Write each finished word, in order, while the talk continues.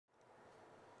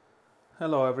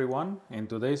Hello everyone, in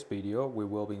today's video we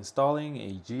will be installing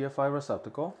a GFi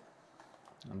receptacle,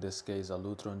 in this case a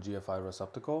Lutron GFi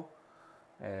receptacle,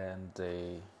 and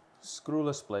a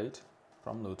screwless plate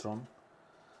from Lutron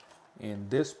in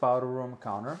this powder room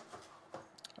counter.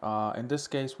 In this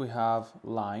case we have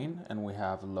line and we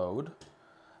have load.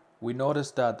 We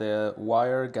noticed that the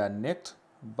wire got nicked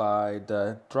by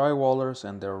the drywallers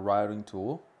and their routing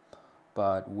tool,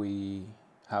 but we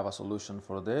have a solution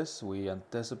for this. We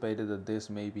anticipated that this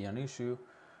may be an issue.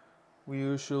 We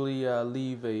usually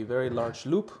leave a very large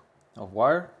loop of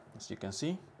wire, as you can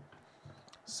see,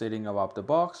 sitting above the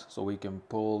box, so we can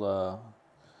pull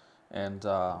and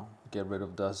get rid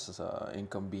of this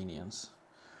inconvenience.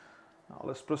 Now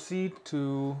let's proceed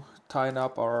to tighten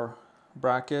up our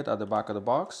bracket at the back of the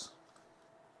box.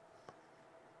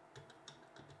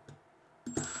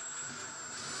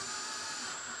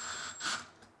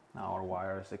 Now our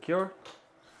wire is secure.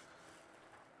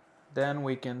 Then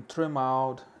we can trim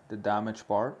out the damaged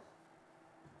part.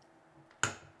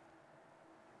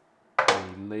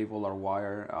 We label our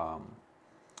wire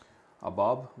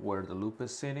above where the loop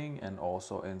is sitting and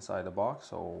also inside the box,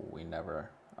 so we never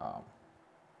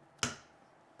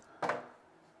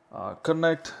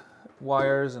connect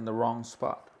wires in the wrong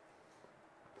spot.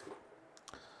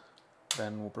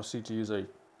 Then we'll proceed to use a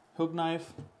hook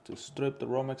knife to strip the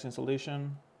Romex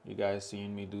insulation. You guys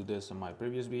seen me do this in my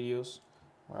previous videos,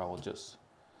 where I will just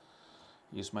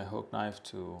use my hook knife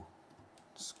to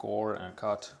score and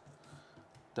cut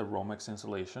the Romex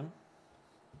insulation.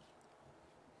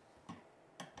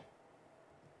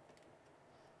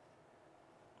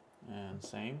 And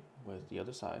same with the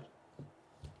other side.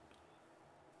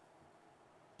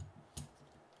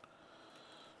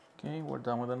 Okay, we're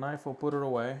done with the knife, we'll put it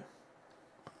away.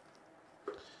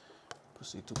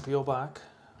 Proceed to peel back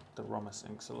the Romex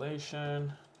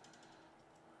insulation.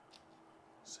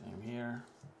 Same here.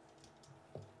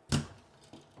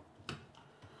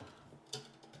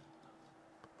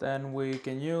 Then we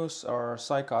can use our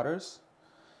side cutters,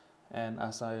 and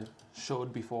as I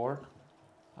showed before,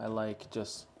 I like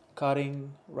just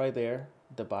cutting right there,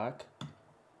 the back,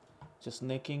 just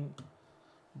nicking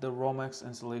the Romex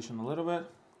insulation a little bit.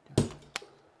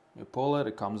 You pull it,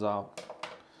 it comes out.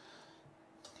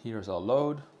 Here's our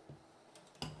load.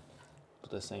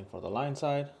 Do the same for the line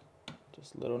side.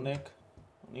 Just a little nick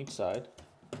on each side.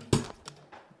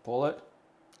 Pull it,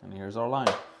 and here's our line.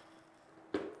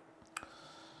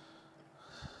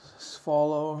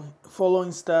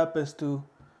 Following step is to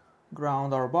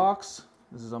ground our box.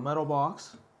 This is a metal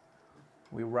box.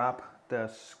 We wrap the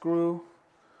screw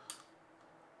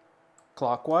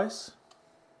clockwise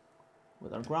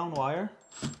with our ground wire,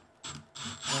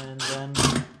 and then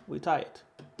we tie it.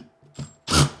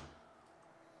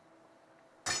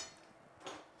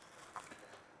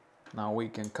 Now we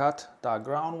can cut that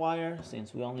ground wire,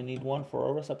 since we only need one for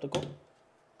our receptacle.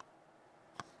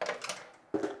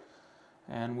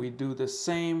 And we do the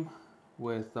same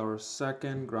with our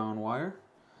second ground wire.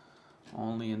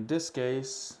 Only in this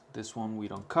case, this one we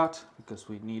don't cut because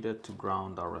we need it to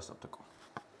ground our receptacle.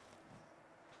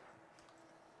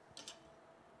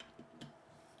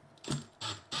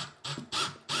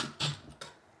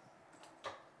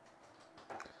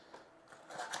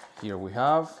 Here we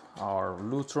have our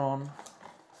Lutron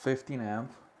 15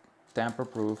 amp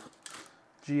tamper-proof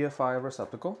GFi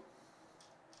receptacle,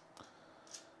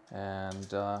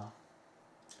 and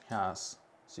as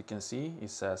you can see, it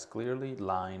says clearly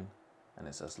line and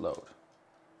it says load.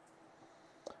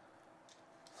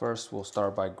 First we'll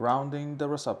start by grounding the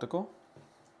receptacle.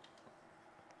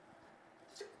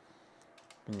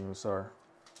 We can use our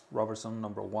Robertson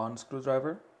 #1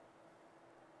 screwdriver.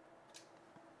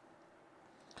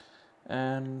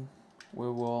 And we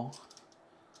will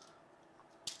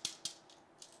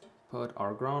put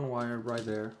our ground wire right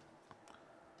there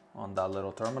on that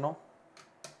little terminal.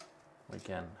 We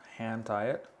can hand tie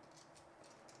it.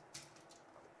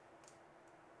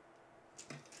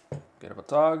 Get a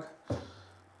tug,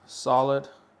 solid,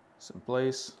 it's in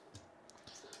place.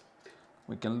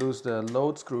 We can lose the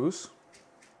load screws.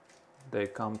 They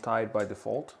come tied by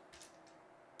default.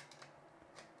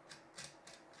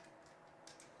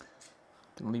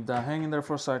 Leave that hanging there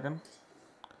for a second.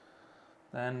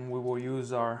 Then we will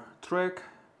use our trick,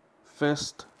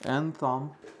 fist and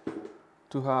thumb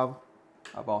to have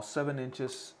about 7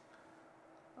 inches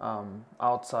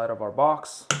outside of our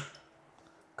box.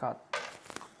 Cut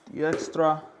the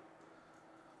extra.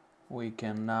 We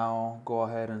can now go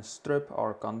ahead and strip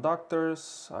our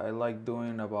conductors. I like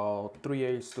doing about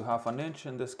 3/8 to half an inch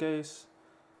in this case.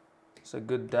 It's a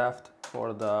good depth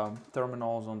for the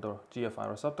terminals on the GFi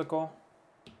receptacle.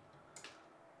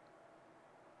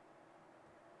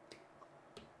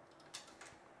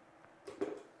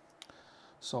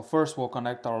 So first we'll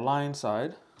connect our line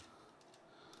side,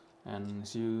 and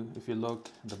if you look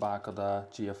in the back of the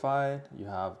GFi, you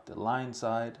have the line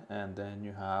side and then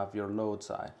you have your load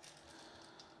side.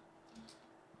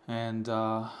 And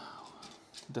the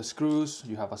screws,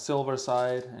 you have a silver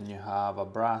side and you have a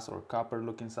brass or copper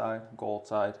looking side, gold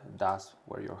side. That's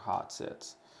where your hot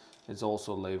sits. It's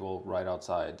also labeled right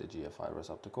outside the GFi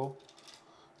receptacle.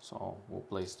 So we'll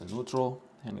place the neutral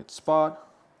in its spot,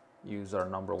 use our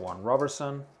 #1 rubber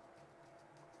sand,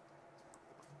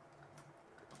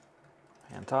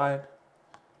 hand tied,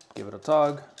 give it a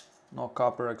tug, no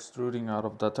copper extruding out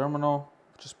of the terminal,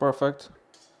 which is perfect.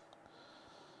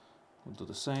 We'll do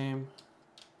the same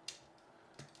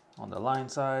on the line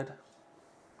side.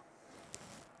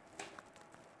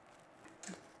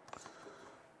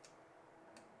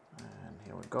 And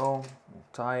here we go,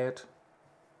 we'll tie it.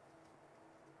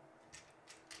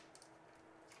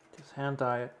 Just hand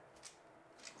tie it.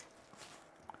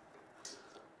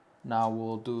 Now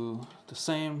we'll do the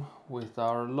same with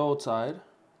our load side.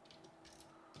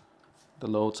 The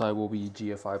load side will be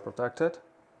GFi protected.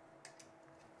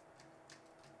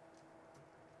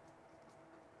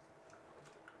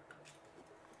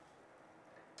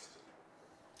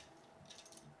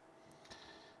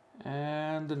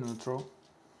 And the neutral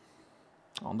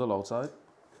on the load side.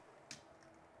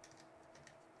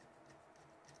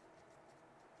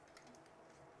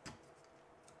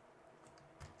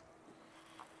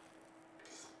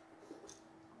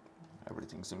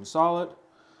 Everything seems solid.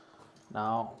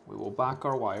 Now we will back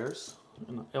our wires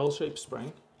in an L-shaped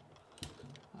spring,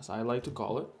 as I like to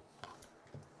call it.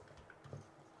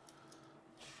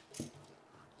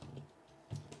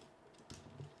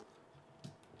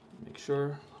 Make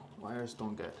sure wires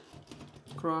don't get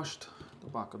crushed. The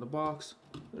back of the box,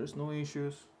 there's no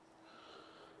issues.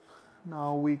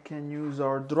 Now we can use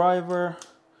our driver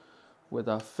with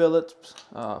a Phillips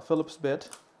bit.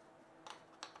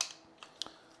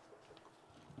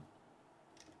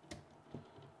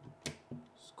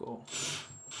 Let's go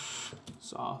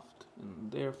soft in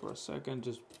there for a second.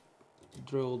 Just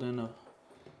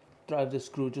drive the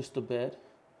screw just a bit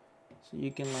so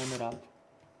you can line it up.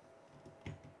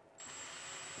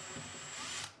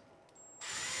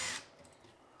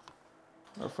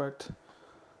 Perfect.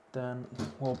 Then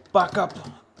we'll back up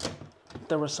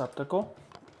the receptacle.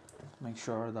 Make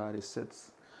sure that it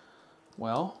sits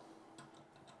well.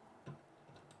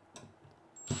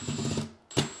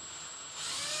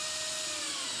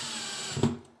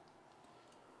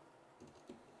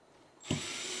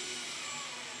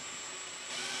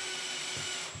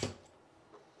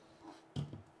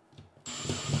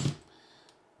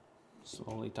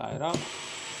 Slowly tie it up.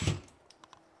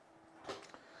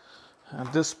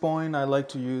 At this point, I like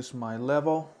to use my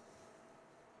level.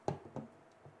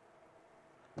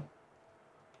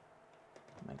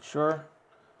 Make sure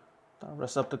the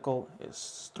receptacle is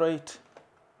straight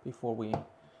before we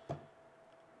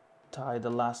tie the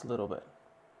last little bit.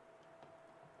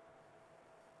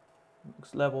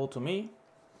 Looks level to me.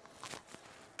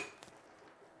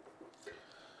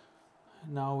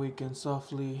 Now we can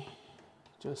softly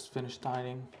just finish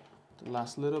tightening the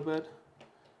last little bit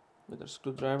with our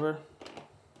screwdriver.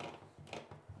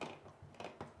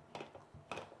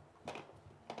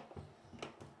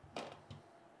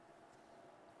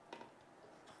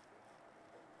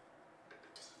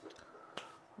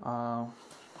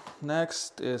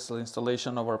 Next is the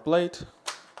installation of our plate.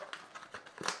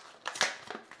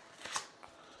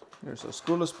 Here's a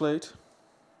screwless plate.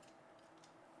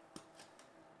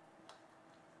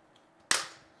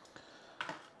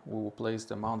 We will place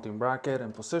the mounting bracket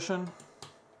in position.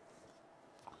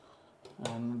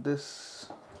 And this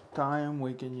time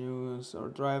we can use our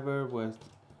driver with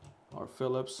our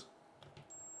Phillips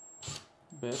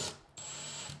bit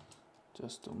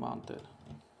just to mount it.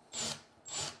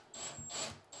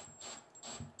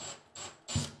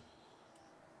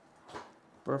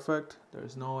 Perfect,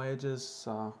 there's no edges,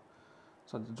 so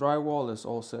the drywall is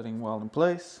all sitting well in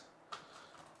place.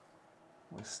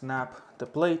 We snap the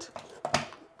plate,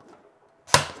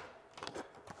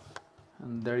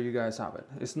 and there you guys have it.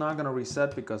 It's not going to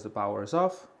reset because the power is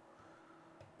off,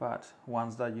 but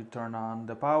once that you turn on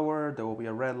the power, there will be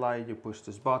a red light. You push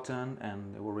this button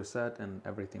and it will reset and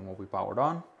everything will be powered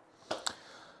on.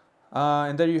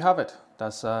 And there you have it.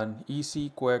 That's an easy,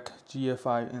 quick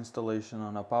GFi installation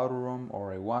on a powder room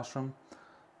or a washroom.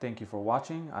 Thank you for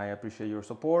watching. I appreciate your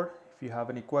support. If you have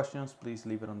any questions, please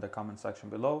leave it on the comment section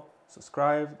below.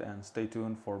 Subscribe and stay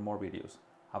tuned for more videos.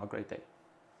 Have a great day.